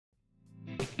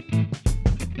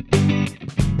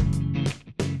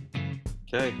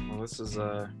Okay, well, this is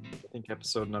I think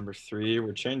episode number 3.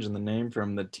 We're changing the name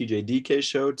from the TJDK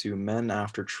show to Men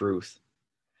After Truth.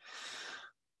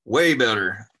 Way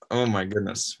better. Oh my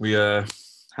goodness, we had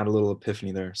a little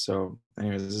epiphany there. So,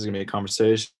 anyways, this is gonna be a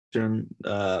conversation.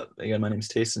 Again, my name is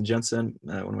Tayson Jensen.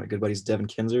 One of my good buddies, Devin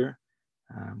Kinzer.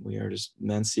 We are just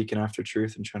men seeking after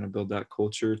truth and trying to build that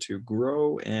culture to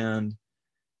grow and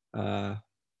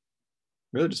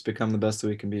really just become the best that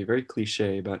we can be. Very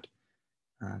cliche, but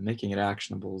making it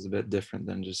actionable is a bit different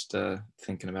than just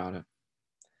thinking about it.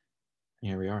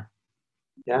 Here we are.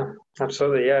 Yeah,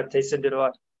 absolutely. Yeah, Jason did a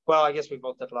lot. Well, I guess we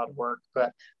both did a lot of work,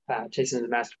 but Jason's the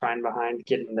mastermind behind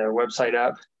getting the website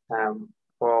up.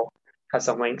 We'll have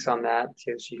some links on that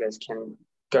too, so you guys can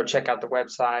go check out the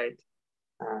website.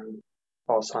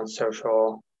 Follow us on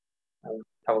social.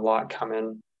 Have a lot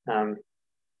coming.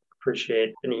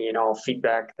 Appreciate any and all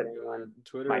feedback that anyone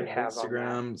Twitter, might have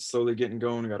Instagram, on that. slowly getting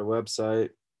going. We got a website,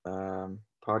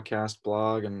 podcast,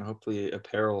 blog, and hopefully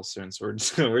apparel soon. So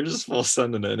we're just full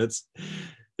sending it.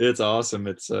 It's awesome.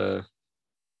 It's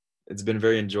been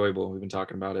very enjoyable. We've been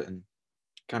talking about it and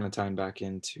kind of tying back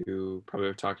into probably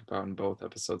we've talked about in both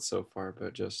episodes so far,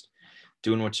 but just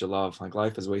doing what you love. Like,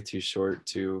 life is way too short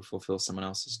to fulfill someone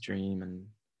else's dream, and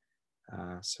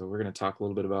so we're going to talk a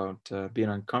little bit about being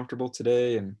uncomfortable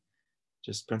today and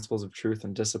just principles of truth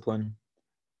and discipline.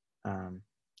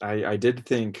 I did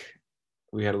think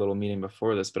we had a little meeting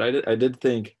before this, but I did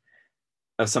think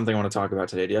of something I want to talk about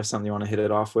today. Do you have something you want to hit it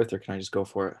off with, or can I just go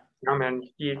for it? No, man,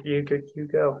 you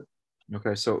go.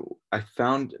 Okay, so I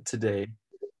found today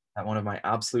that one of my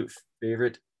absolute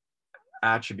favorite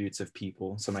attributes of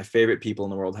people, so my favorite people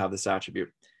in the world have this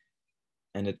attribute,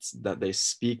 and it's that they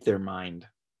speak their mind.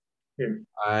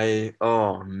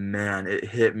 Oh man, it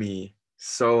hit me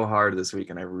so hard this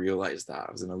week, and I realized that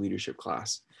I was in a leadership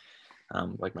class,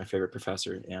 like my favorite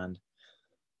professor. And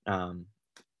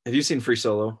have you seen Free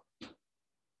Solo?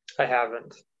 I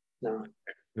haven't. No.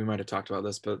 We might have talked about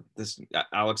this, but this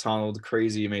Alex Honnold,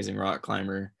 crazy, amazing rock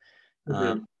climber.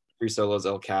 Free Solo's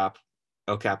El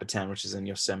Capitan, which is in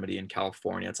Yosemite in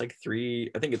California. It's like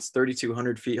I think it's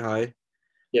 3,200 feet high.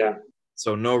 Yeah.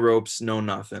 So no ropes, no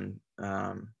nothing.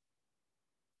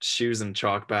 Shoes and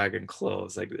chalk bag and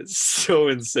clothes. Like, it's so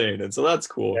insane. And so that's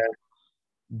cool.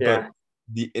 Yeah. But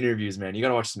the interviews, man, you got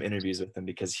to watch some interviews with him,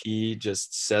 because he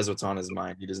just says what's on his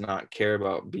mind. He does not care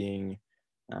about being,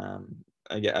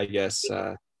 I guess,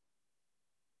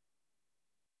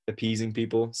 appeasing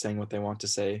people, saying what they want to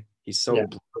say. He's so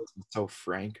blunt, so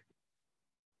frank.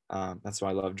 That's why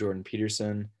I love Jordan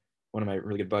Peterson. One of my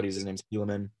really good buddies, his name's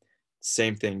Helaman.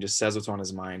 Same thing, just says what's on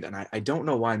his mind. And I don't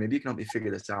know why. Maybe you can help me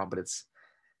figure this out, but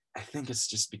I think it's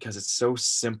just because it's so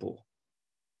simple.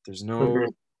 There's no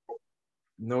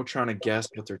trying to guess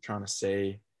what they're trying to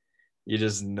say. You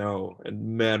just know.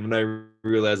 And man, when I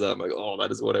realized that, I'm like, oh, that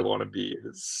is what I want to be.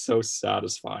 It's so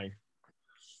satisfying.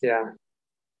 Yeah.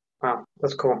 Wow,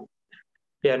 that's cool.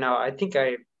 Yeah, no, I think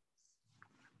I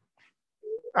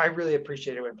really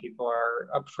appreciate it when people are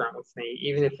upfront with me,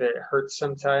 even if it hurts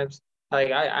sometimes.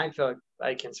 Like I feel like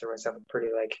I consider myself a pretty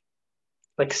like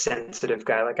sensitive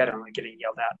guy. Like, I don't like getting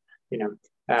yelled at, you know.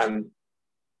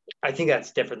 I think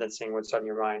that's different than saying what's on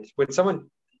your mind. When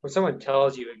someone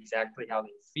tells you exactly how they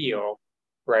feel,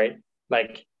 right?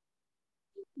 Like,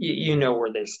 you know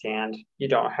where they stand. You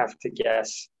don't have to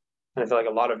guess. And I feel like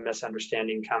a lot of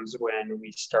misunderstanding comes when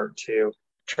we start to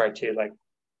try to like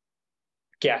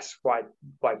guess why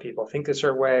people think a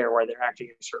certain way or why they're acting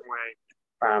a certain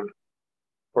way.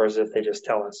 Whereas if they just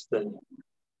tell us, then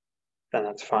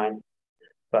that's fine.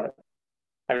 But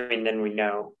I mean, then we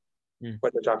know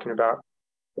what they're talking about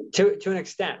to an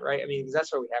extent, right? I mean, because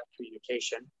that's why we have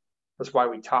communication. That's why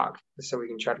we talk, so we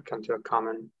can try to come to a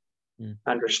common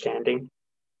understanding.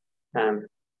 And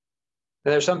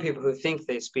there's some people who think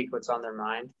they speak what's on their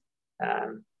mind.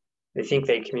 They think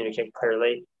they communicate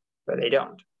clearly, but they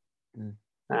don't.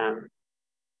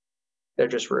 They're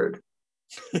just rude.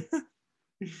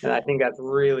 And I think that's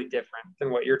really different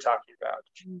than what you're talking about.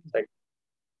 Like,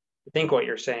 I think what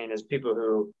you're saying is people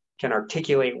who can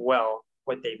articulate well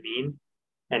what they mean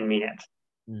and mean it.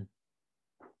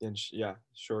 And yeah,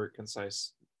 short,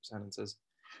 concise sentences.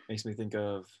 Makes me think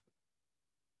of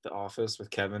The Office with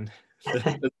Kevin, the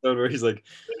episode where he's like,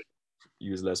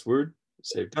 use less word,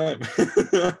 save time.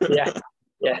 Yeah.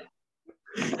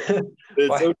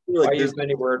 It's so true. Like, why use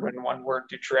many word when one word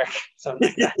do trick? Something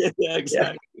like that. Yeah,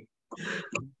 exactly.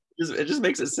 It just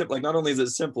makes it simple. Like, not only is it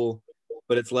simple,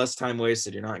 but it's less time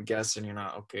wasted. You're not guessing. You're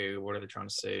not, okay, what are they trying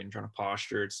to say? And trying to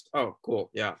posture. It's, oh, cool.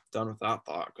 Yeah, done with that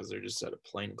thought, because they're just said it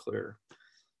plain and clear.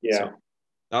 Yeah.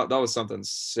 So that was something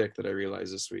sick that I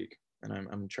realized this week. and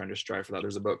I'm trying to strive for that.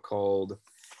 There's a book called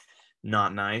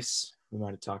Not Nice. We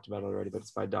might have talked about it already, but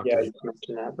it's by Yeah, Dr. you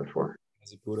mentioned that before.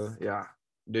 Buddha. Yeah,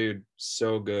 dude,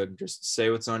 so good. Just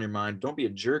say what's on your mind. Don't be a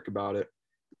jerk about it,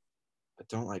 but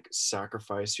don't like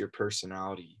sacrifice your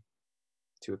personality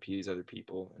to appease other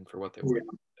people and for what they want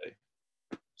Yeah. to say.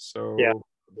 Yeah. So,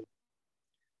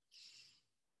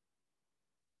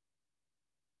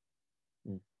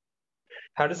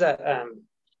 How does that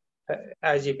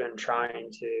as you've been trying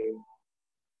to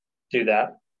do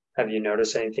that, have you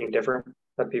noticed anything different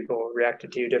that people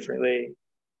reacted to you differently?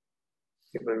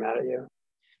 People are mad at you?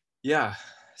 yeah,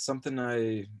 something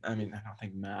I mean, I don't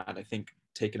think mad. I think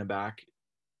taken aback,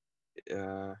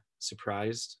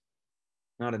 surprised,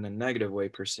 not in a negative way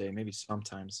per se, maybe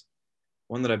sometimes.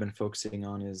 One that I've been focusing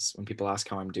on is when people ask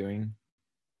how I'm doing.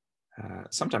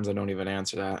 Sometimes I don't even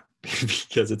answer that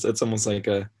because it's almost like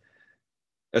a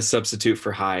substitute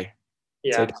for hi.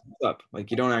 It's Yeah. like what's up.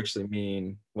 Like you don't actually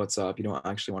mean what's up. You don't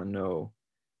actually want to know.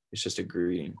 It's just a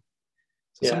greeting.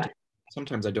 So Yeah.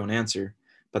 sometimes I don't answer,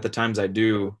 but the times I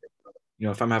do,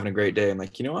 if I'm having a great day, I'm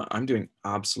like, you know what, I'm doing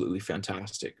absolutely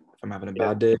fantastic. If I'm having a Yeah.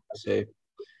 bad day, I say,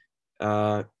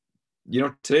 uh,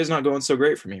 today's not going so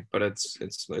great for me, but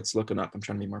it's looking up. I'm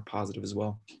trying to be more positive as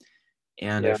well.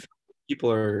 And Yeah. if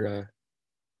people are,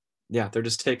 yeah, they're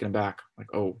just taken aback,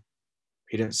 like, oh,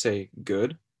 he didn't say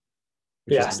good,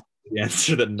 which Yeah. is the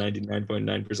answer that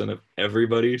 99.9% of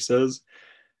everybody says.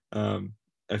 Um,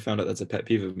 I found out that's a pet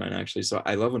peeve of mine, actually. So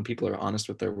I love when people are honest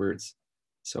with their words.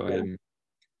 So Yeah. I'm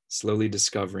slowly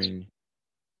discovering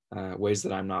ways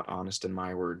that I'm not honest in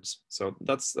my words. So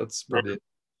that's probably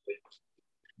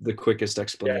the quickest Yeah.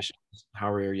 explanation.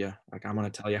 How are you? Like, I'm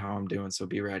going to tell you how I'm doing. So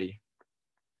be ready.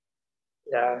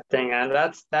 Yeah. Dang, and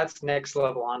that's next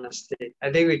level honesty.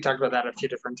 I think we talked about that a few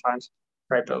different times,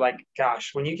 right? But like,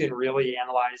 gosh, when you can really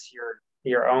analyze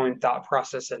your own thought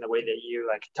process and the way that you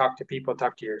like talk to people,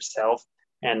 talk to yourself,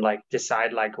 and like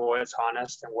decide like what's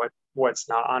honest and what's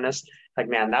not honest, like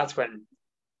man, that's when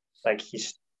like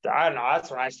he's I don't know,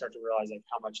 that's when I start to realize like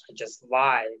how much I just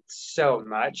lie so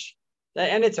much.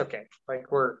 And it's okay.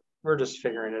 Like we're just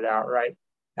figuring it out, right?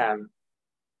 Um,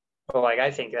 but like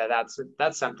I think that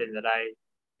that's something that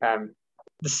I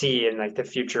see in like the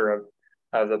future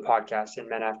of the podcast in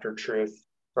Men After Truth,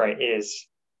 right? Is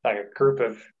like a group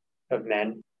of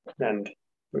men, and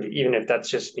even if that's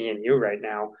just me and you right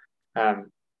now, um,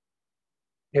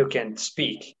 who can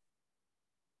speak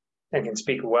and can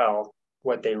speak well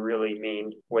what they really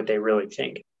mean, what they really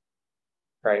think,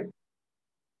 right?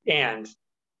 And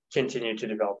continue to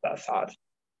develop that thought.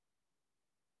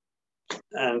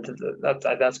 And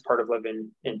that's part of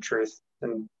living in truth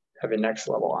and having next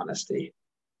level honesty,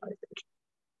 I think.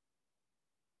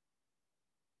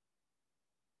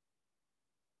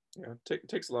 Yeah, it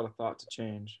takes a lot of thought to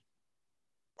change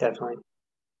Definitely.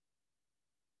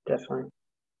 Definitely.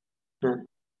 Hmm.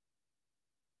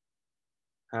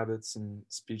 habits and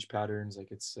speech patterns. Like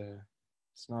it's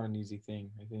not an easy thing.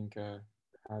 I think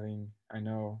having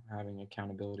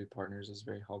accountability partners is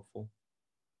very helpful.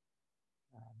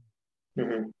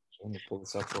 Mm-hmm. So let me pull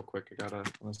this up real quick. I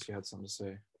gotta, unless you had something to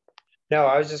say. No,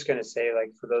 I was just gonna say,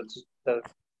 like, for those the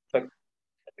like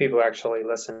people who actually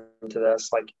listen to this,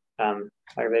 like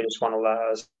they just want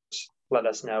to let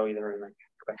us know either in like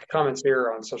comments here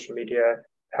or on social media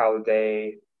how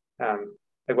they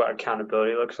like what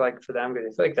accountability looks like for them,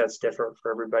 because I feel like that's different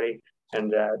for everybody,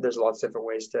 and there's lots of different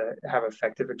ways to have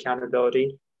effective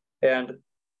accountability. And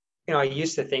I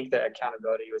used to think that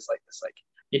accountability was like this, like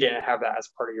you didn't have that as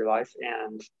part of your life,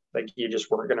 and like you just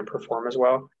weren't going to perform as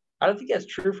well. I don't think that's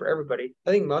true for everybody.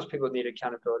 I think most people need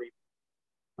accountability,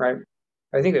 right?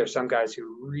 I think there's some guys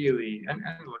who really, and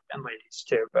ladies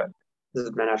too, but this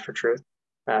is Men After Truth.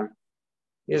 Um,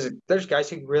 there's guys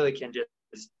who really can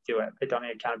just do it. They don't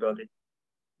need accountability.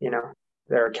 You know,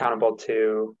 they're accountable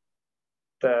to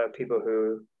the people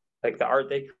who like the art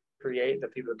they create, the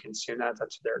people who consume that.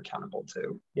 That's what they're accountable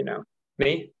to.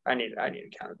 Me, I need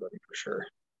accountability for sure.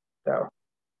 So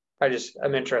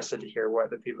I'm interested to hear what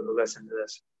the people who listen to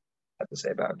this have to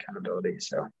say about accountability.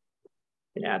 So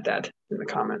you can add that in the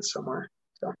comments somewhere.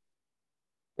 So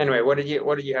anyway, what did you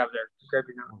have there? Grab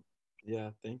your note. Yeah,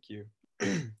 thank you.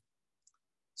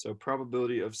 So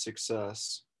probability of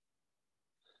success.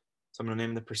 So I'm going to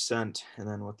name the percent and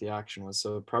then what the action was.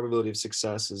 So probability of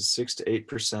success is 6 to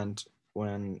 8%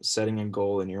 when setting a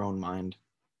goal in your own mind,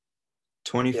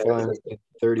 Yeah, 25 to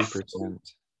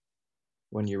 30%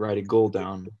 when you write a goal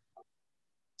down,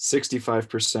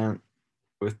 65%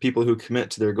 with people who commit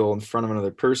to their goal in front of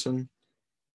another person,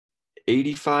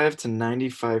 85 to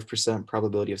 95%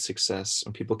 probability of success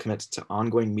when people commit to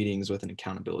ongoing meetings with an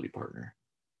accountability partner.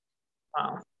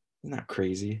 wow. Isn't that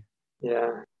crazy?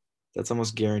 Yeah. That's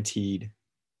almost guaranteed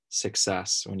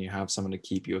success when you have someone to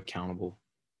keep you accountable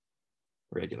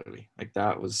regularly. Like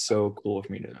that was so cool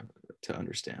for me to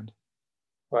understand.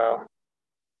 Wow.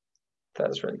 That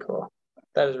is really cool.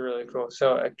 That is really cool.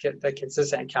 So a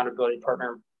consistent accountability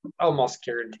partner almost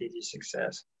guarantees you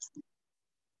success.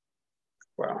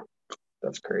 Wow.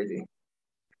 That's crazy.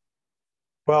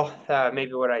 Well,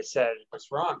 maybe what I said was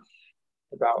wrong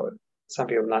about some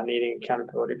people not needing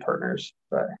accountability partners,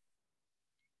 but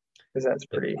because that's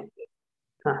pretty,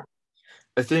 huh.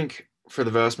 I think for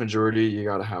the vast majority, you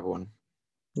got to have one.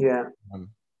 Yeah, Um,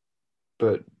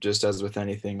 but just as with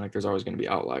anything, like there's always going to be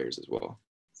outliers as well.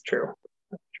 it's true.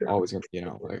 That's true. Always going to be an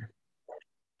outlier.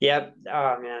 Yep.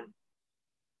 Oh man.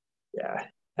 Yeah.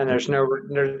 And it's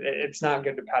not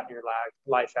good to pattern your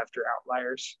life after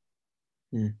outliers.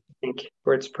 Hmm. I think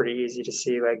where it's pretty easy to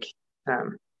see, like,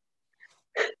 um,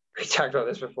 we talked about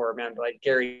this before, man, but like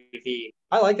Gary V.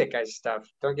 I like that guy's stuff.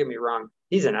 Don't get me wrong.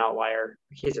 He's an outlier.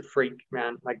 He's a freak,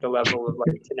 man. Like the level of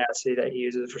like tenacity that he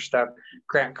uses for stuff.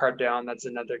 Grant Cardone, that's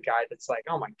another guy that's like,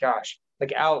 oh my gosh,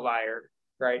 like outlier,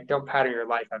 right? Don't pattern your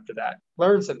life after that.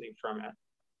 Learn something from it,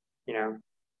 you know.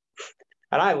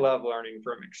 And I love learning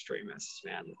from extremists,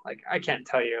 man. Like I can't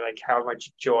tell you like how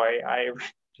much joy I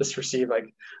just receive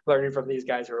like learning from these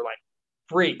guys who are like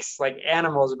freaks, like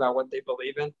animals about what they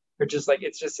believe in. They're just like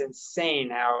it's just insane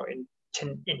how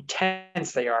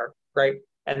intense they are, right?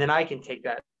 And then I can take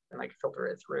that and like filter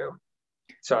it through.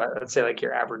 So I'd say like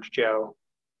your average Joe,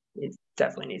 he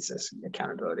definitely needs this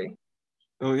accountability.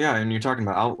 Oh yeah, and you're talking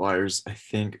about outliers. I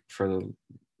think for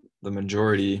the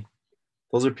majority,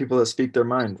 those are people that speak their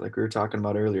mind, like we were talking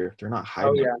about earlier. They're not Oh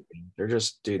hiding yeah, anything. They're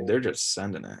just, dude, they're just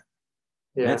sending it.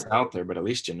 And yeah, it's out there, but at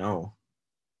least you know.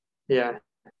 yeah,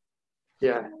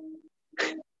 yeah.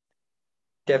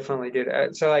 Definitely,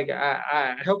 dude. So like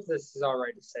I hope this is all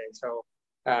right to say. So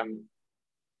um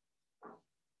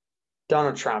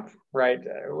Donald Trump, right?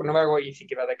 No matter what you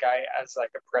think about the guy as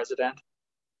like a president,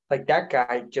 like that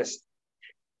guy just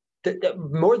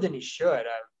more than he should have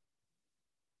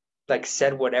like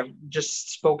said whatever,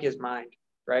 just spoke his mind,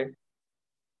 right?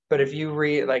 But if you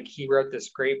read, like he wrote this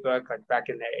great book like back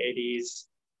in the 80s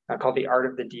called The Art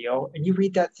of the Deal, and you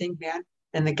read that thing, man,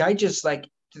 and the guy just like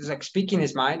speaking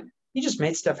his mind, he just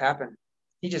made stuff happen.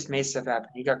 He just made stuff happen.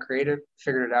 He got creative,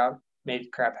 figured it out,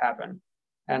 made crap happen.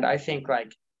 And I think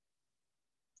like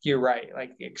you're right,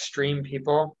 like extreme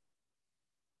people,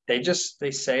 they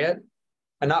say it,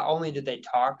 and not only did they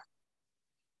talk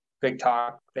big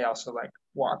talk, they also like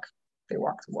walk. They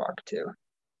walk the walk too.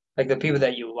 Like the people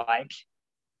that you like,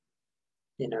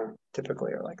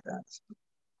 typically are like that. So,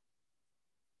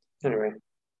 anyway,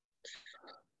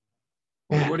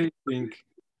 Well, what do you think?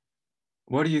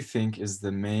 What do you think is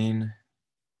the main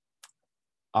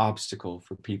obstacle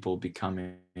for people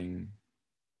becoming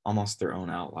almost their own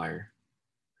outlier?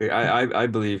 I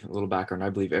believe, a little background, I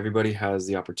believe everybody has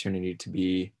the opportunity to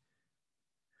be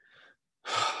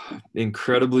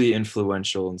incredibly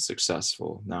influential and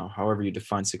successful. Now, however you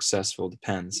define successful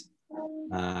depends.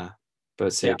 Uh,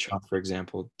 but say yeah, Trump, for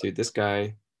example, dude, this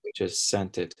guy just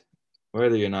sent it.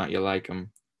 Whether or not you like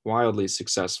him, wildly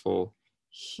successful,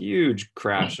 huge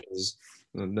crashes.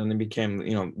 And then he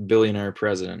became, billionaire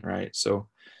president, right? So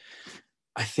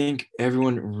I think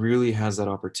everyone really has that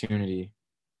opportunity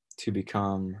to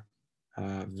become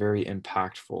very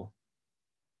impactful.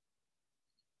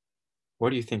 What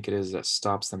do you think it is that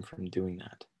stops them from doing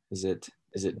that? Is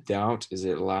it doubt? Is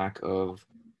it lack of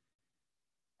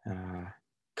uh,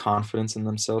 confidence in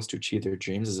themselves to achieve their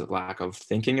dreams? Is it lack of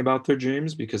thinking about their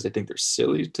dreams because they think they're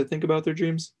silly to think about their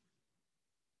dreams?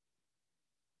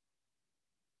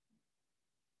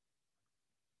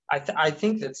 I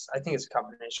think it's a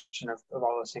combination of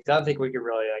all those things. I don't think we could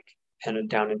really like pin it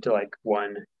down into like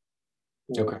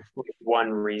Okay.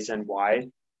 one reason why.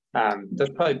 There's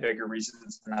probably bigger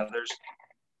reasons than others.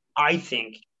 I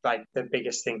think like the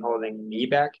biggest thing holding me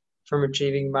back from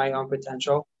achieving my own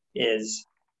potential is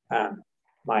um,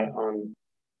 my own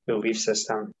belief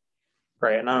system,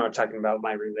 right? And I'm not talking about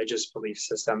my religious belief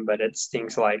system, but it's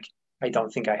things like I don't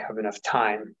think I have enough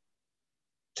time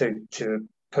to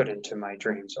put into my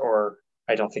dreams, or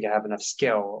I don't think I have enough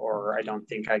skill, or I don't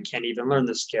think I can even learn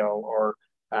the skill, or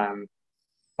um,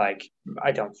 like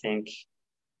I don't think,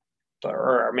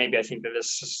 or maybe I think that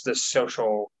this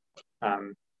social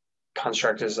um,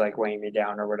 construct is like weighing me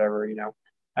down or whatever.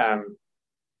 I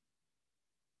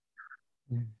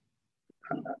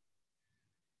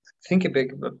think a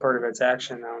big part of it's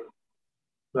action though.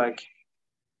 Like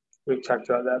we've talked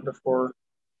about that before.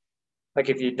 Like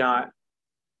if you not,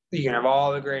 you can have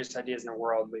all the greatest ideas in the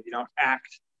world, but if you don't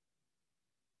act,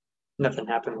 nothing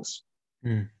happens.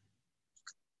 Hmm.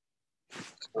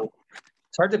 So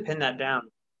it's hard to pin that down.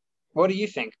 What do you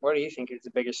think? What do you think is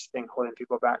the biggest thing holding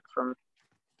people back from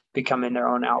becoming their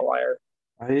own outlier?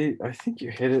 I think you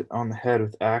hit it on the head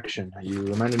with action. You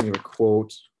reminded me of a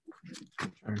quote.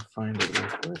 I'm trying to find it real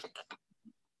quick.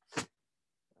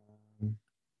 Um,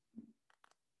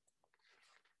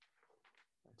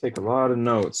 I take a lot of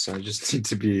notes. I just need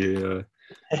to be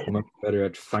much better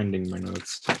at finding my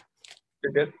notes.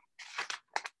 You're good.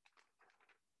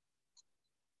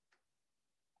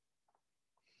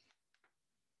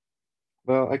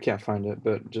 Well, I can't find it,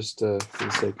 but just for the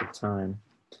sake of time,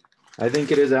 I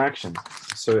think it is action.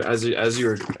 So as you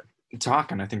were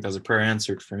talking, I think that's a prayer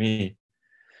answered for me.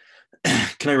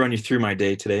 Can I run you through my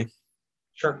day today?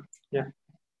 Sure. Yeah.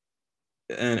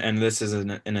 And this is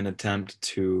in an attempt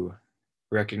to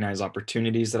recognize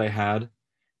opportunities that I had,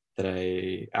 that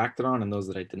I acted on, and those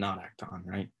that I did not act on,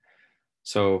 right?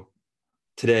 So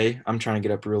today I'm trying to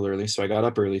get up real early. So I got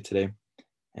up early today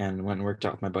and went and worked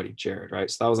out with my buddy Jared, right?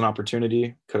 So that was an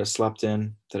opportunity. Could have slept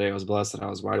in. Today I was blessed that I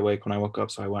was wide awake when I woke up.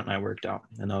 So I went and I worked out,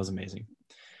 and that was amazing.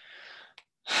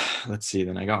 Let's see.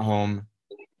 Then I got home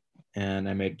and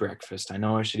I made breakfast. I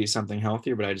know I should eat something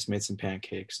healthier, but I just made some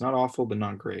pancakes. Not awful, but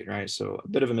not great, right? So a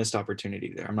bit of a missed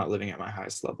opportunity there. I'm not living at my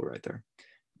highest level right there.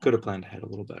 Could have planned ahead a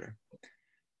little better.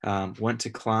 Went to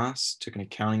class, took an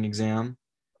accounting exam,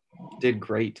 did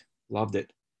great, loved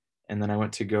it. And then I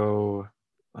went to go,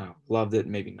 loved it,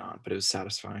 maybe not, but it was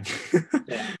satisfying.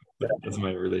 Yeah. That's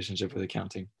my relationship with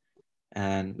accounting.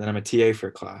 And then I'm a TA for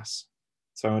a class.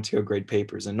 So I went to go grade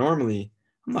papers. And normally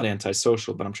I'm not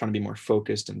antisocial, but I'm trying to be more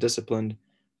focused and disciplined.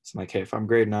 So I'm like, hey, if I'm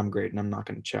grading, I'm grading. I'm not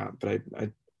going to chat. But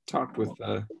I talked with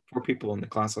 4 people in the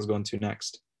class I was going to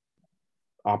next.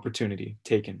 Opportunity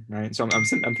taken, right? So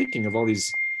I'm thinking of all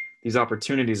these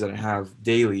opportunities that I have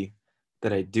daily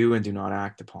that I do and do not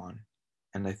act upon.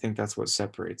 And I think that's what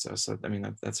separates us. I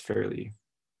mean, that's fairly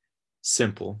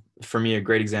simple. For me, a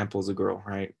great example is a girl,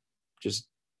 right? Just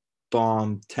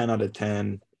bomb, 10 out of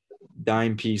 10,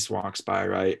 dime piece walks by,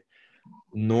 right?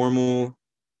 Normal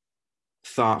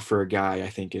thought for a guy, I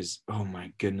think, is, oh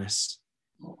my goodness.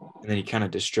 And then you kind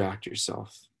of distract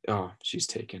yourself. Oh, she's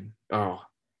taken. Oh,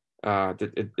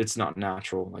 it's not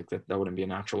natural. Like that wouldn't be a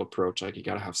natural approach. Like you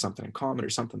got to have something in common or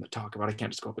something to talk about. I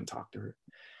can't just go up and talk to her.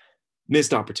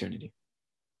 Missed opportunity.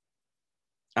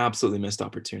 Absolutely missed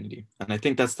opportunity. And I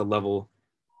think that's the level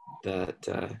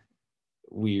that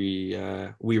we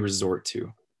resort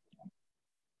to,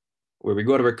 where we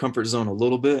go out of our comfort zone a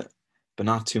little bit, but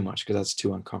not too much because that's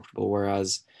too uncomfortable.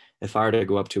 Whereas if I were to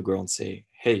go up to a girl and say,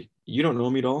 "Hey, you don't know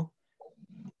me at all.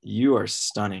 You are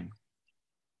stunning.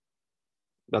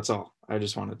 That's all. I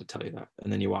just wanted to tell you that."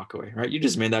 And then you walk away, right? You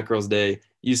just made that girl's day.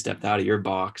 You stepped out of your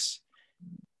box.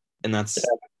 And that's,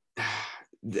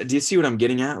 do you see what I'm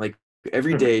getting at? Like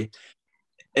every Mhm. day,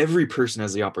 every person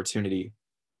has the opportunity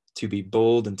to be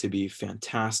bold and to be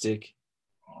fantastic.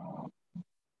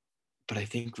 But I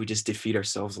think we just defeat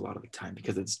ourselves a lot of the time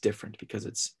because it's different, because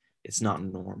it's not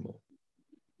normal.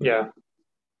 Yeah.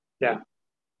 Yeah.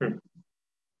 Hmm.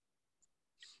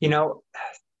 You know,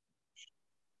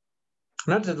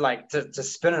 not to like to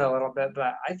spin it a little bit,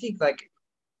 but I think like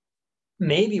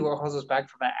maybe what holds us back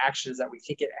from that action is that we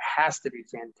think it has to be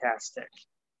fantastic,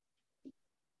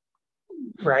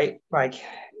 right? Like,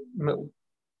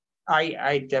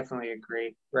 I definitely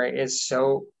agree, right? It's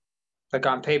so like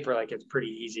on paper, like it's pretty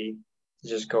easy to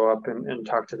just go up and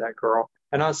talk to that girl,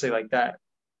 and honestly, like that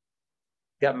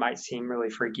might seem really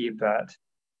freaky, but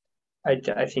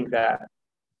I think that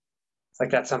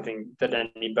like that's something that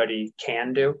anybody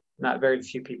can do. Not very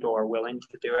few people are willing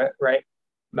to do it, right?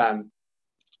 Um,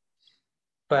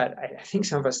 but I think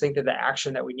some of us think that the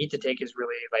action that we need to take is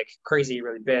really like crazy,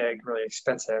 really big, really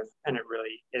expensive, and it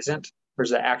really isn't.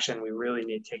 Whereas the action we really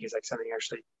need to take is like something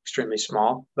actually extremely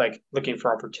small, like looking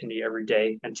for opportunity every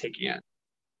day and taking it,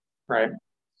 right?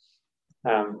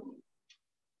 Um,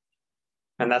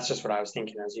 and that's just what I was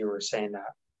thinking as you were saying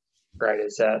that, right?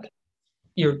 Is that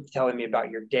you're telling me about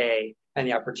your day and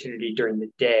the opportunity during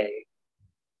the day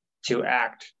to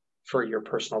act for your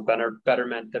personal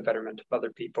betterment, the betterment of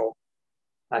other people.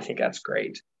 I think that's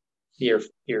great. You're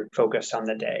focused on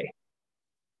the day,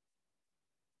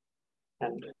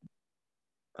 and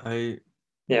I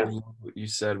yeah, love what you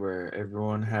said, where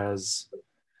everyone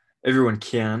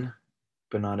can,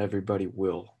 but not everybody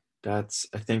will. I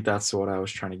think that's what I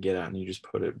was trying to get at, and you just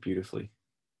put it beautifully.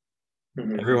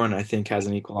 mm-hmm. Everyone, I think, has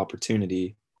an equal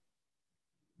opportunity,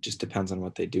 just depends on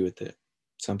what they do with it.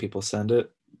 Some people send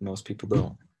it, most people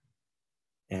don't.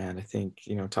 And I think,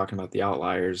 talking about the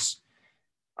outliers,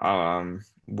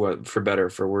 what for better or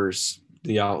for worse,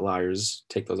 the outliers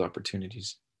take those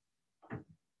opportunities.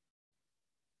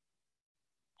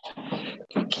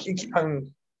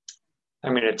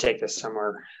 I'm going to take this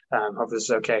somewhere. Hope this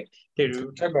is okay.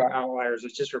 Dude, talk about outliers.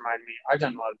 It just reminded me, I've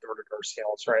done a lot of door-to-door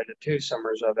sales, right? The 2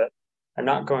 summers of it. I'm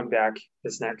not going back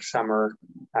this next summer.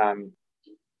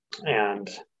 And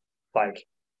like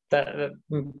that,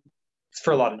 it's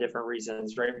for a lot of different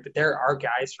reasons, right? But there are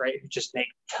guys, right, who just make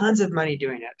tons of money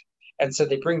doing it. And so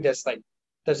they bring this, like,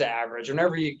 there's an average.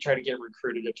 Whenever you try to get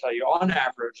recruited, to tell you on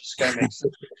average, this guy makes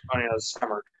this much money in the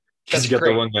summer. Because you got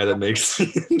the one guy that makes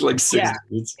like 6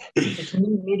 dudes. It's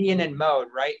median and mode,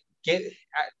 right? Get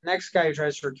next guy who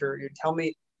tries to recruit you,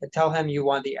 tell him you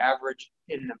want the average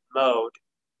in the mode.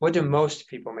 What do most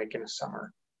people make in a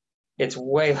summer? It's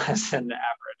way less than the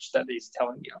average that he's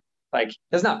telling you. Like,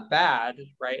 it's not bad,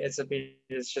 right?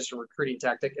 It's just a recruiting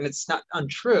tactic, and it's not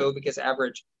untrue because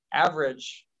average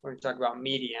when we talk about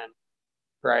median,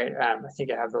 right? I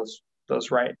think I have those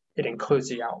right. It includes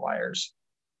the outliers.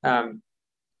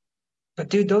 But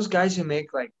dude, those guys who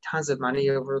make like tons of money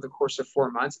over the course of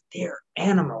 4 months, they're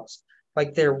animals.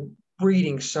 Like, they're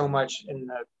breeding so much in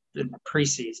the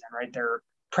preseason, right? They're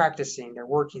practicing, they're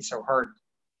working so hard.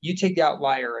 You take the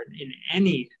outlier in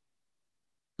any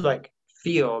like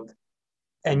field,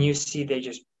 and you see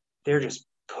they're just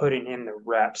putting in the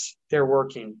reps. They're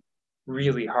working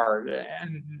really hard,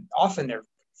 and often they're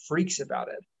freaks about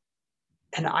it.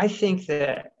 And I think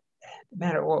that,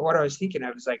 man, what I was thinking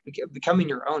of is like becoming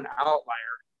your own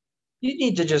outlier. You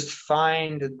need to just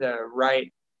find the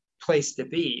right place to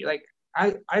be. Like,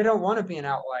 I don't want to be an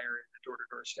outlier in the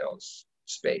door-to-door sales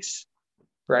space,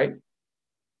 right?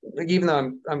 Like, even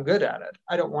though I'm good at it,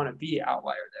 I don't want to be an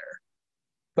outlier there.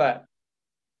 But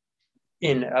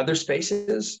in other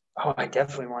spaces, oh, I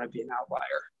definitely want to be an outlier.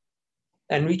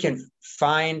 And we can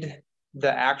find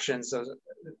the actions those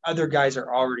other guys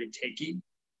are already taking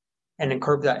and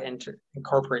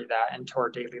incorporate that into our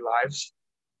daily lives,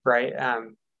 right?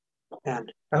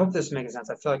 And I hope this makes sense.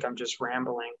 I feel like I'm just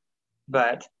rambling,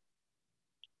 but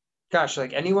gosh,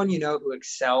 like, anyone you know who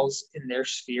excels in their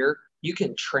sphere, you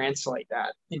can translate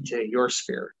that into your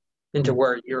sphere, into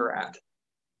where you're at,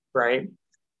 right?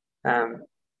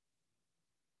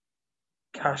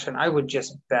 Gosh, and I would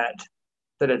just bet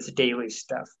that it's daily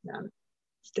stuff, man.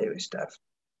 It's daily stuff.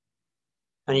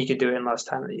 And you could do it in less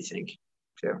time than you think,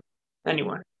 too.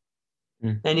 Anyone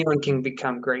can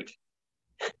become great.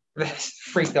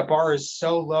 Freak, the bar is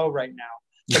so low right now.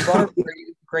 The bar of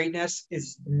greatness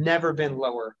has never been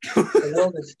lower. The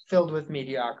world is filled with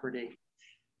mediocrity.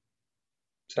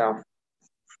 So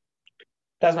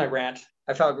that's my rant.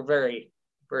 I felt very,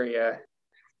 very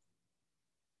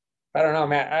I don't know,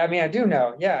 man. I mean, I do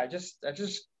know. Yeah,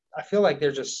 I feel like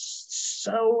there's just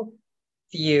so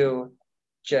few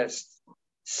just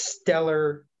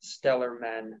stellar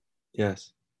men.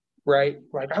 Yes. Right?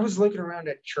 Like, I was looking around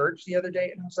at church the other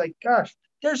day and I was like, gosh,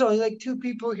 there's only like 2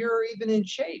 people here who are even in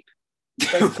shape.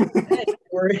 Like,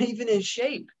 we're even in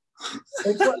shape.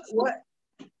 Like,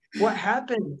 what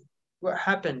happened? What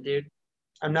happened, dude?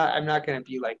 I'm not gonna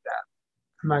be like that.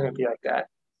 I'm not gonna be like that.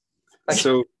 Like,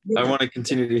 so I want to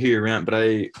continue to hear your rant, but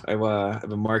I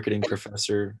have a marketing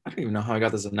professor. I don't even know how I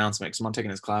got this announcement because I'm not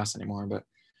taking his class anymore, but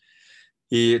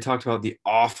he talked about the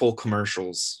awful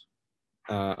commercials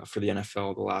for the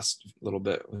NFL the last little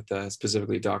bit with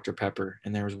specifically Dr. Pepper.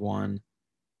 And there was one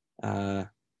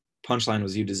punchline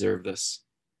was, "You deserve this."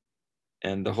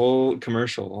 And the whole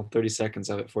commercial, all 30 seconds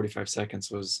of it, 45 seconds,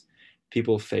 was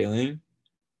people failing,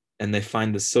 and they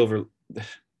find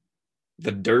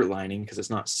the dirt lining, because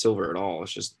it's not silver at all.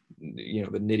 It's just, the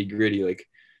nitty gritty. Like,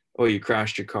 oh, you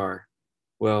crashed your car.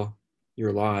 Well, you're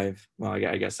alive. Well,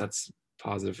 I guess that's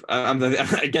positive. I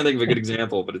can't think of a good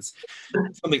example, but it's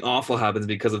something awful happens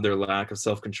because of their lack of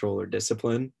self-control or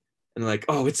discipline. And like,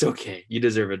 oh, it's okay. You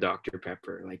deserve a Dr.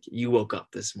 Pepper. Like, you woke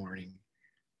up this morning.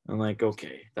 I'm like,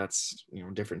 okay, that's,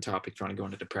 different topic, trying to go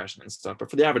into depression and stuff. But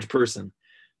for the average person,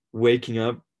 waking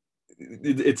up,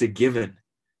 it's a given.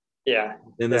 Yeah.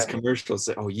 And this commercial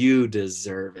say, "Oh, you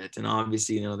deserve it." And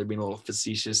obviously, they're being a little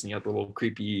facetious, and you got the little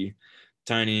creepy,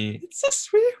 tiny, "It's a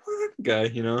sweet one" guy,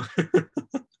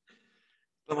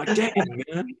 I'm like, dang,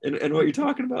 man. And what you're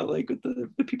talking about, like with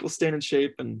the people staying in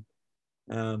shape, and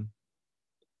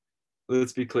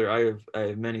let's be clear, I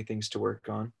have many things to work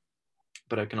on,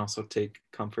 but I can also take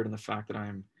comfort in the fact that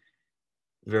I'm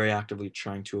very actively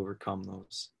trying to overcome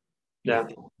those. Yeah.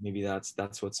 Maybe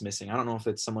that's what's missing. I don't know if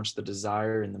it's so much the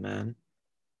desire in the men,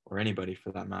 or anybody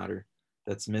for that matter,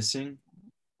 that's missing,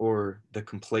 or the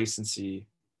complacency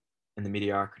and the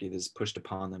mediocrity that's pushed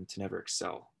upon them to never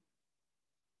excel.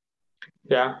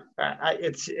 Yeah, I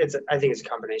think it's a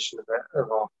combination of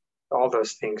all. all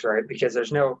those things, right? Because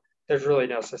there's really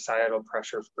no societal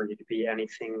pressure for you to be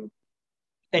anything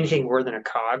more than a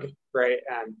cog, right?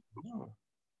 Oh.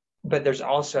 But there's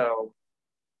also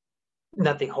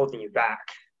nothing holding you back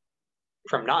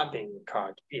from not being a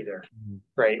cog either, Mhm.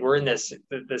 right? We're in this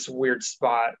weird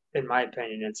spot, in my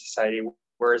opinion, in society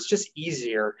where it's just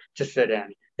easier to fit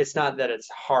in. It's not that it's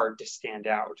hard to stand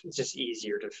out; it's just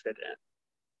easier to fit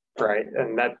in, right?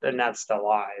 And that's the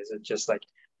lie. Is it just like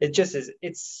it just is?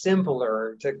 It's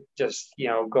simpler to just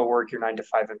go work your 9 to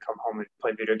 5 and come home and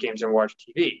play video games and watch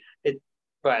TV.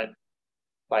 But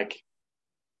like,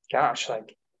 gosh,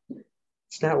 like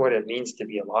it's not what it means to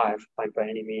be alive, like by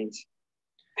any means.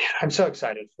 I'm so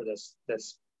excited for this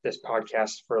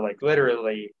podcast for like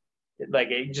literally like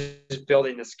just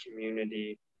building this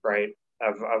community, right?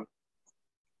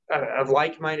 Of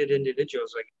like-minded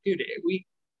individuals. Like, dude,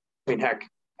 I mean, heck,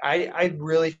 I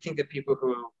really think that people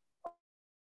who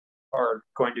are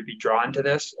going to be drawn to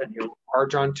this and who are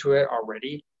drawn to it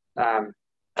already, um,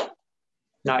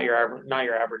 not your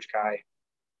average guy,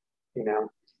 you know?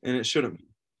 And it shouldn't be.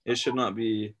 It should not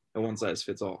be a one size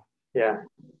fits all. Yeah,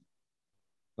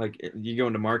 Like you go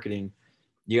into marketing,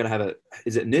 you gotta have a.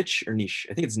 Is it niche or niche?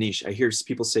 I think it's niche. I hear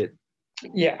people say it.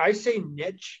 yeah. I say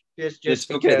niche just Niche.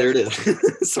 Okay, there because it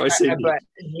is. So I say niche. but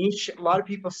niche, a lot of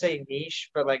people say niche,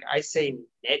 but like I say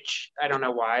niche. I don't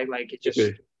know why. Like it just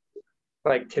Okay.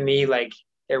 like to me, like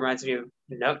it reminds me of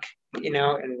Nook, and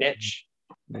niche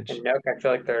and Niche. Nook. I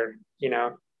feel like they're,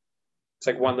 it's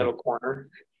like one Okay. little corner.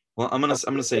 Well, I'm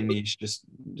gonna say niche just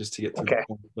to get through the Okay.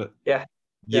 point. But Yeah.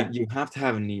 you Yeah. you have to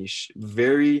have a niche.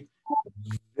 Very,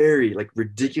 very like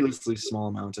ridiculously small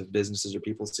amount of businesses or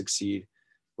people succeed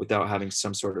without having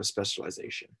some sort of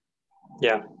specialization.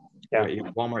 Yeah. Yeah. Right? You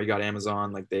got Walmart, you got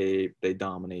Amazon, like they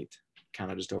dominate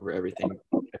kind of just over everything.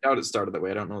 I doubt it started that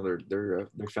way. I don't know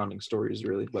their founding stories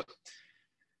really, but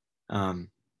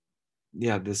um,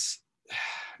 yeah, this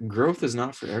growth is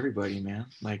not for everybody, man.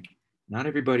 Like not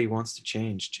everybody wants to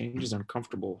change. Change is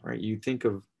uncomfortable, right? You think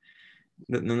of,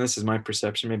 and this is my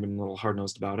perception. Maybe I'm a little hard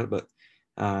nosed about it, but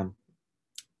um,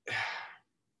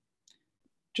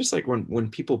 just like when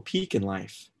people peak in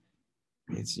life,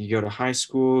 it's you go to high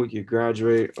school, you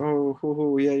graduate.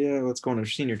 Oh, yeah, yeah. Let's go on a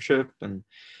senior trip. And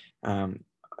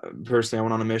personally, I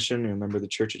went on a mission. Remember the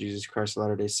Church of Jesus Christ of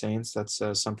Latter-day Saints. That's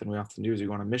something we often do is we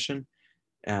go on a mission.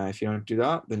 If you don't do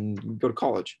that, then you go to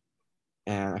college.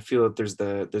 And I feel that there's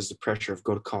the pressure of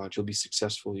go to college. You'll be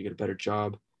successful. You get a better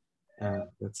job.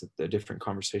 That's a different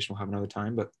conversation we'll have another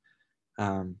time.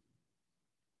 Um,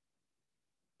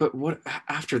 but what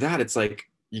after that? It's like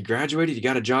you graduated, you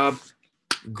got a job,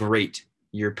 great.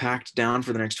 You're packed down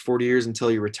for the next 40 years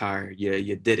until you retire.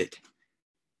 You did it.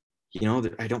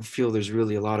 I don't feel there's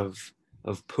really a lot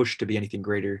of push to be anything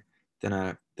greater than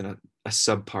a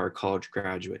subpar college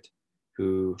graduate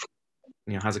who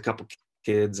has a couple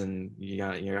kids and you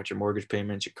got your mortgage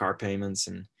payments, your car payments,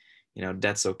 and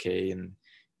debt's okay. And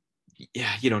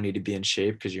yeah, you don't need to be in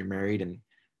shape because you're married, and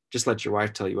just let your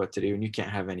wife tell you what to do, and you can't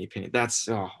have any opinion. That's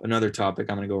another topic.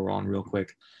 I'm gonna go on real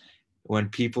quick. When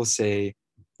people say,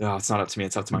 "Oh, it's not up to me,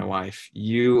 it's up to my wife,"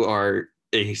 you are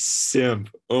a simp.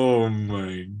 Oh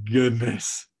my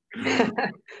goodness.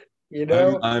 You I'm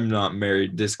know, I'm not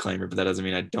married. Disclaimer, but that doesn't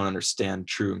mean I don't understand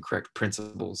true and correct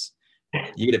principles.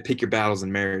 You get to pick your battles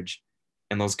in marriage,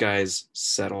 and those guys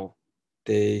settle.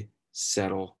 They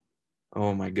settle.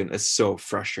 Oh my goodness, it's so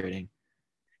frustrating.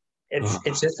 it's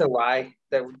Oh, just a lie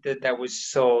that was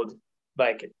sold,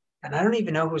 like, and I don't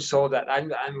even know who sold that. I'm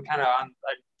kind of I'm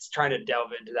trying to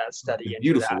delve into that, the study into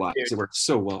beautiful that, lies. dude. It works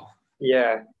so well.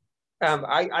 Yeah.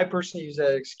 I personally use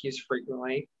that excuse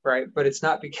frequently, right? But it's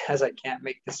not because I can't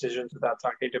make decisions without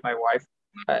talking to my wife.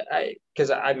 Because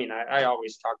I mean, I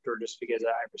always talk to her just because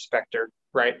I respect her,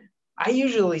 right? I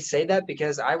usually say that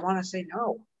because I want to say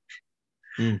no.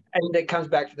 Mm, And it comes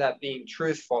back to that being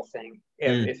truthful thing.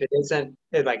 mm. If it isn't,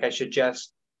 like I should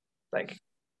like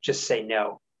just say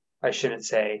no. I shouldn't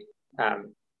say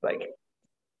like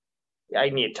I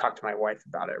need to talk to my wife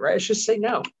about it, right? I should say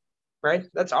no, right?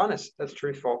 That's honest. That's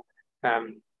truthful.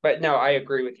 But no, I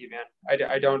agree with you, man.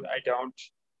 I don't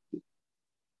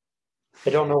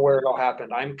know where it'll happen.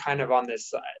 I'm kind of on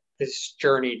this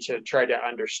journey to try to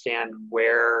understand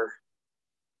where,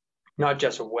 not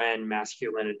just when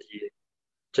masculinity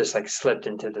just like slipped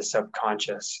into the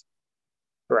subconscious,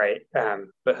 right?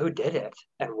 But who did it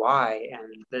and why?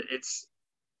 And it's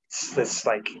this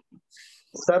like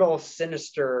subtle,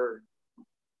 sinister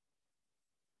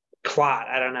plot.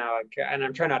 I don't know, and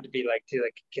I'm trying not to be like too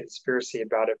like conspiracy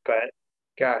about it, but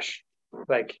gosh,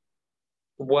 like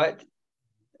what,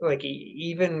 like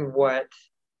even what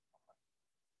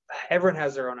everyone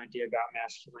has their own idea about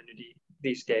masculinity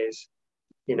these days,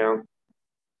 you know,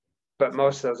 but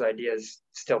most of those ideas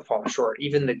still fall short.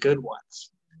 Even the good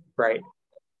ones, right,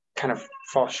 kind of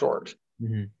fall short,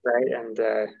 Mm-hmm. right? And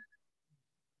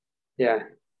yeah,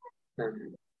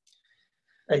 um,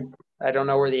 I I don't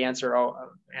know where the answer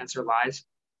lies,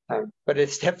 but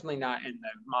it's definitely not in the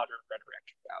modern rhetoric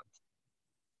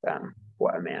about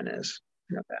what a man is.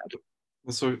 Not bad.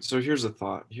 Well, so here's a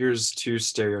thought. Here's two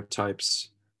stereotypes.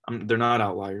 They're not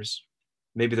outliers.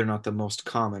 Maybe they're not the most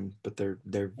common, but they're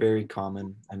very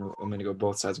common. And I'm going to go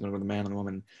both sides. I'm going to go with the man and the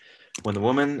woman. When the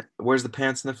woman wears the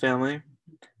pants in the family,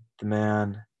 the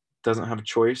man doesn't have a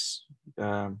choice.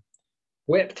 Um,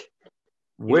 Whipped.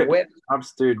 He's whip, whipped.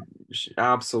 dude,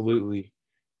 absolutely.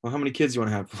 Well, how many kids do you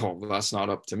want to have? Oh, that's not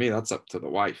up to me. That's up to the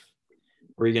wife.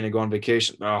 Where are you going to go on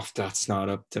vacation? Oh, that's not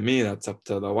up to me. That's up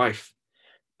to the wife.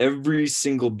 Every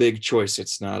single big choice,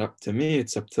 it's not up to me.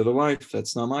 It's up to the wife.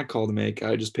 That's not my call to make.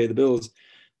 I just pay the bills.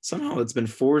 Somehow it's been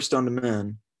forced onto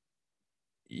men.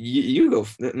 You go,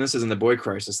 and this isn't the boy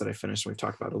crisis that I finished. We've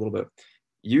talked about a little bit.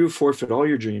 You forfeit all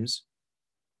your dreams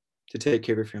to take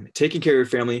care of your family. Taking care of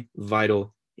your family,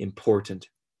 vital, important.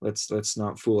 Let's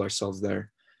not fool ourselves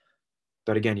there.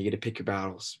 But again, you get to pick your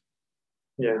battles.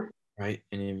 Yeah. Right.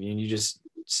 And you just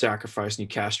sacrifice and you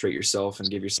castrate yourself and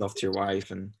give yourself to your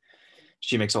wife, and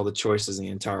she makes all the choices in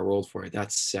the entire world for you.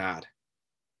 That's sad.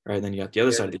 Right. And then you got the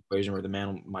other side of the equation where the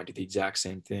man might do the exact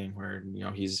same thing, where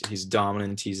he's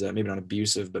dominant, he's maybe not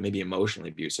abusive, but maybe emotionally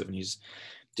abusive, and he's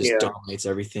just dominates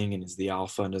everything and is the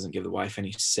alpha and doesn't give the wife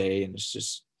any say. And it's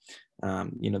just the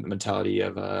mentality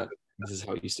of this is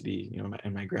how it used to be,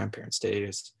 in my grandparents'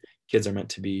 days. Kids are meant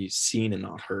to be seen and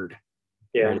not heard.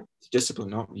 Yeah. Right?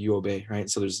 Discipline, no, you obey, right?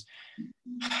 So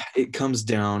it comes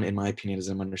down, in my opinion, as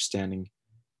I'm understanding,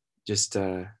 just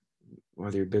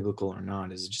whether you're biblical or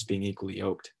not, is just being equally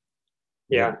yoked.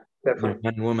 Yeah, definitely.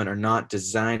 Men and women are not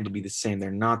designed to be the same.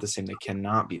 They're not the same. They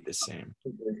cannot be the same.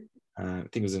 Mm-hmm. I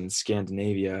think it was in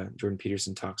Scandinavia. Jordan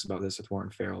Peterson talks about this with Warren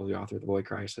Farrell, the author of The Boy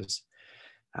Crisis.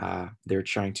 They're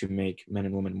trying to make men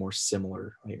and women more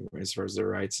similar, like, as far as their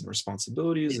rights and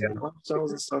responsibilities and lifestyles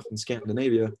and stuff in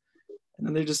Scandinavia. And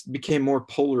then they just became more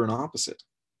polar and opposite.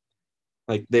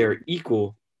 Like they're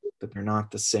equal, but they're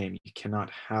not the same. You cannot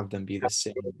have them be the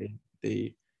same.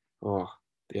 They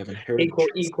have inherited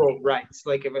equal rights.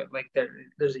 Like if it, like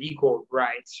there's equal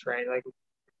rights, right? Like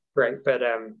right, but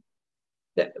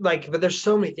but there's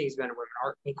so many things men and women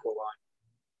aren't equal on.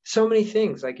 So many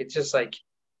things. Like it's just like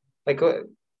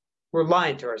we're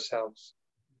lying to ourselves.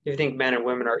 If you think men and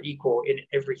women are equal in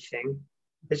everything,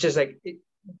 it's just like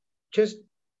just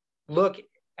look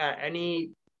at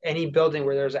any building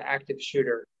where there's an active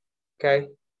shooter. Okay,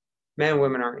 men and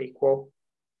women aren't equal.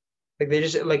 Like they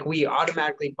just like we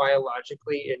automatically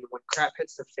biologically, and when crap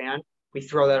hits the fan, we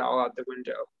throw that all out the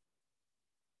window.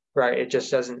 Right? It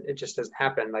just doesn't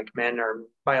happen. Like men are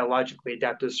biologically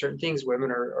adapted to certain things, women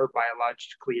are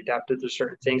biologically adapted to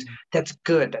certain things. That's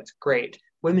good, that's great.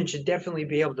 Women should definitely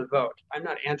be able to vote. I'm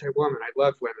not anti-woman, I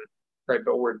love women, right?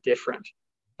 But we're different.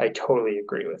 I totally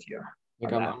agree with you.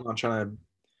 Like I'm not trying to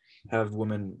have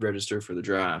women register for the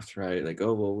draft, right? Like,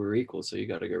 oh well, we're equal, so you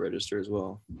got to go register as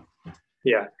well.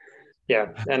 Yeah.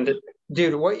 And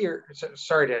dude,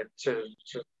 sorry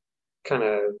to kind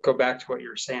of go back to what you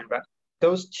were saying, but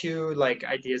those two like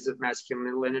ideas of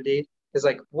masculinity is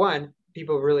like one,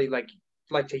 people really like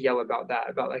to yell about that,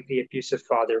 about like the abusive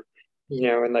father,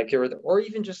 and like or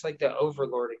even just like the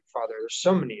overlording father. There's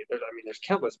so many. There's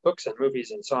countless books and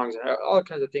movies and songs and all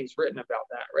kinds of things written about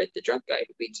that, right? The drunk guy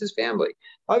who beats his family,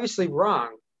 obviously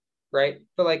wrong, right?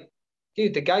 But like,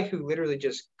 dude, the guy who literally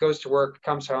just goes to work,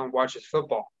 comes home, watches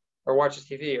football or watches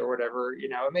TV or whatever,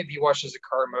 maybe he washes a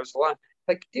car, mows the lawn.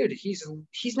 Like, dude, he's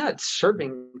not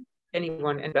serving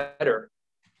anyone any better,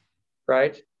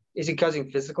 right? Is he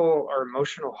causing physical or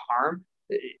emotional harm?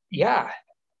 Yeah,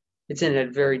 it's in a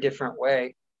very different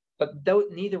way. But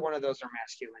neither one of those are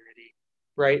masculinity,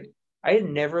 right? I had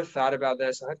never thought about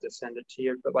this. I have to send it to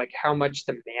you, but like how much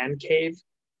the man cave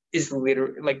is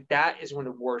literally like that is one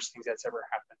of the worst things that's ever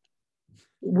happened.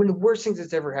 One of the worst things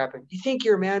that's ever happened. You think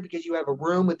you're a man because you have a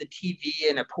room with a TV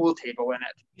and a pool table in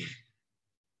it,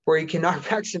 where you can knock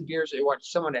back some beers and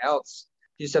watch someone else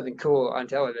do something cool on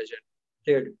television,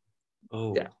 dude.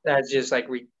 That's just like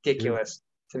ridiculous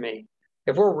to me.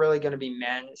 If we're really going to be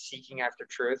men seeking after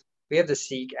truth, we have to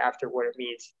seek after what it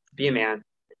means to be a man,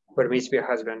 what it means to be a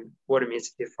husband, what it means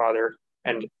to be a father,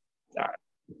 and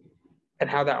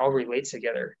how that all relates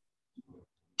together,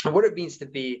 and what it means to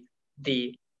be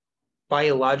the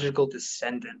biological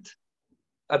descendant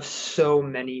of so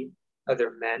many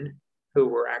other men who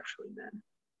were actually men,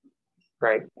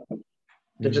 right?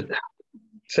 Mhm.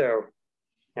 So,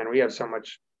 and we have so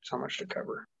much to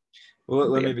cover. Well,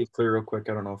 let me be clear real quick.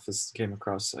 I don't know if this came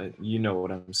across. You know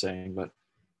what I'm saying, but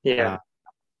Yeah. uh,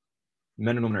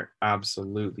 men and women are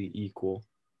absolutely equal.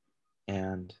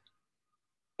 And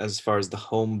as far as the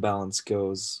home balance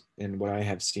goes, in what I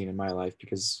have seen in my life,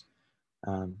 because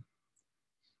um,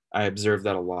 I observe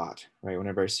that a lot, right?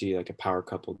 Whenever I see like a power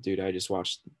couple, dude, I just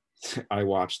watch, I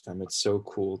watch them. It's so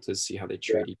cool to see how they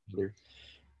Yeah. treat each other,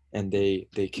 and they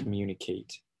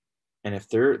communicate. And if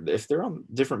they're on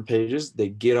different pages, they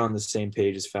get on the same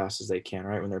page as fast as they can,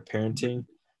 right? When they're parenting,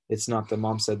 it's not the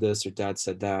mom said this or dad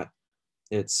said that.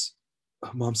 It's,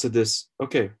 "Oh, mom said this.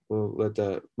 Okay, well, let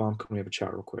the mom come, we have a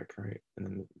chat real quick, right?"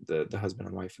 And then the husband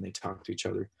and wife, and they talk to each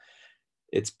other.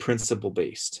 It's principle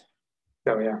based.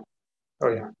 Oh yeah. Oh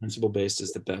And yeah. principle based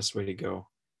is the best way to go.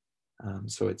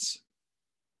 So it's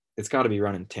got to be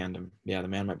run in tandem. Yeah, the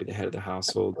man might be the head of the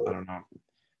household. I don't know.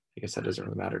 I guess that doesn't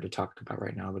really matter to talk about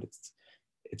right now, but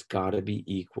it's got to be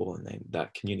equal, and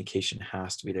that communication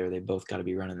has to be there. They both got to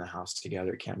be running the house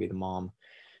together. It can't be the mom,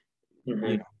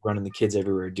 Mm-hmm. running the kids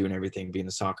everywhere, doing everything, being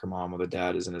the soccer mom, while the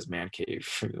dad is in his man cave,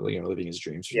 living his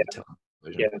dreams through Yeah. the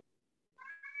television.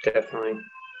 Yeah. Definitely.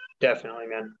 Definitely,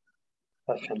 man.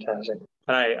 That's fantastic.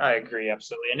 And I agree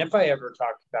absolutely. And if I ever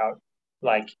talk about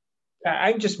like,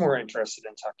 I'm just more interested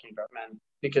in talking about men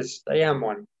because I am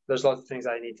one. There's lots of things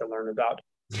I need to learn about.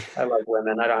 I like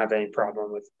women. I don't have any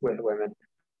problem with women.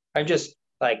 I'm just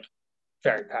like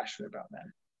very passionate about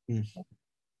men. Mm.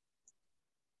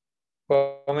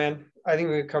 Well, man, I think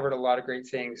we covered a lot of great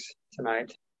things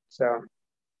tonight. So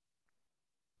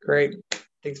great.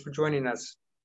 Thanks for joining us.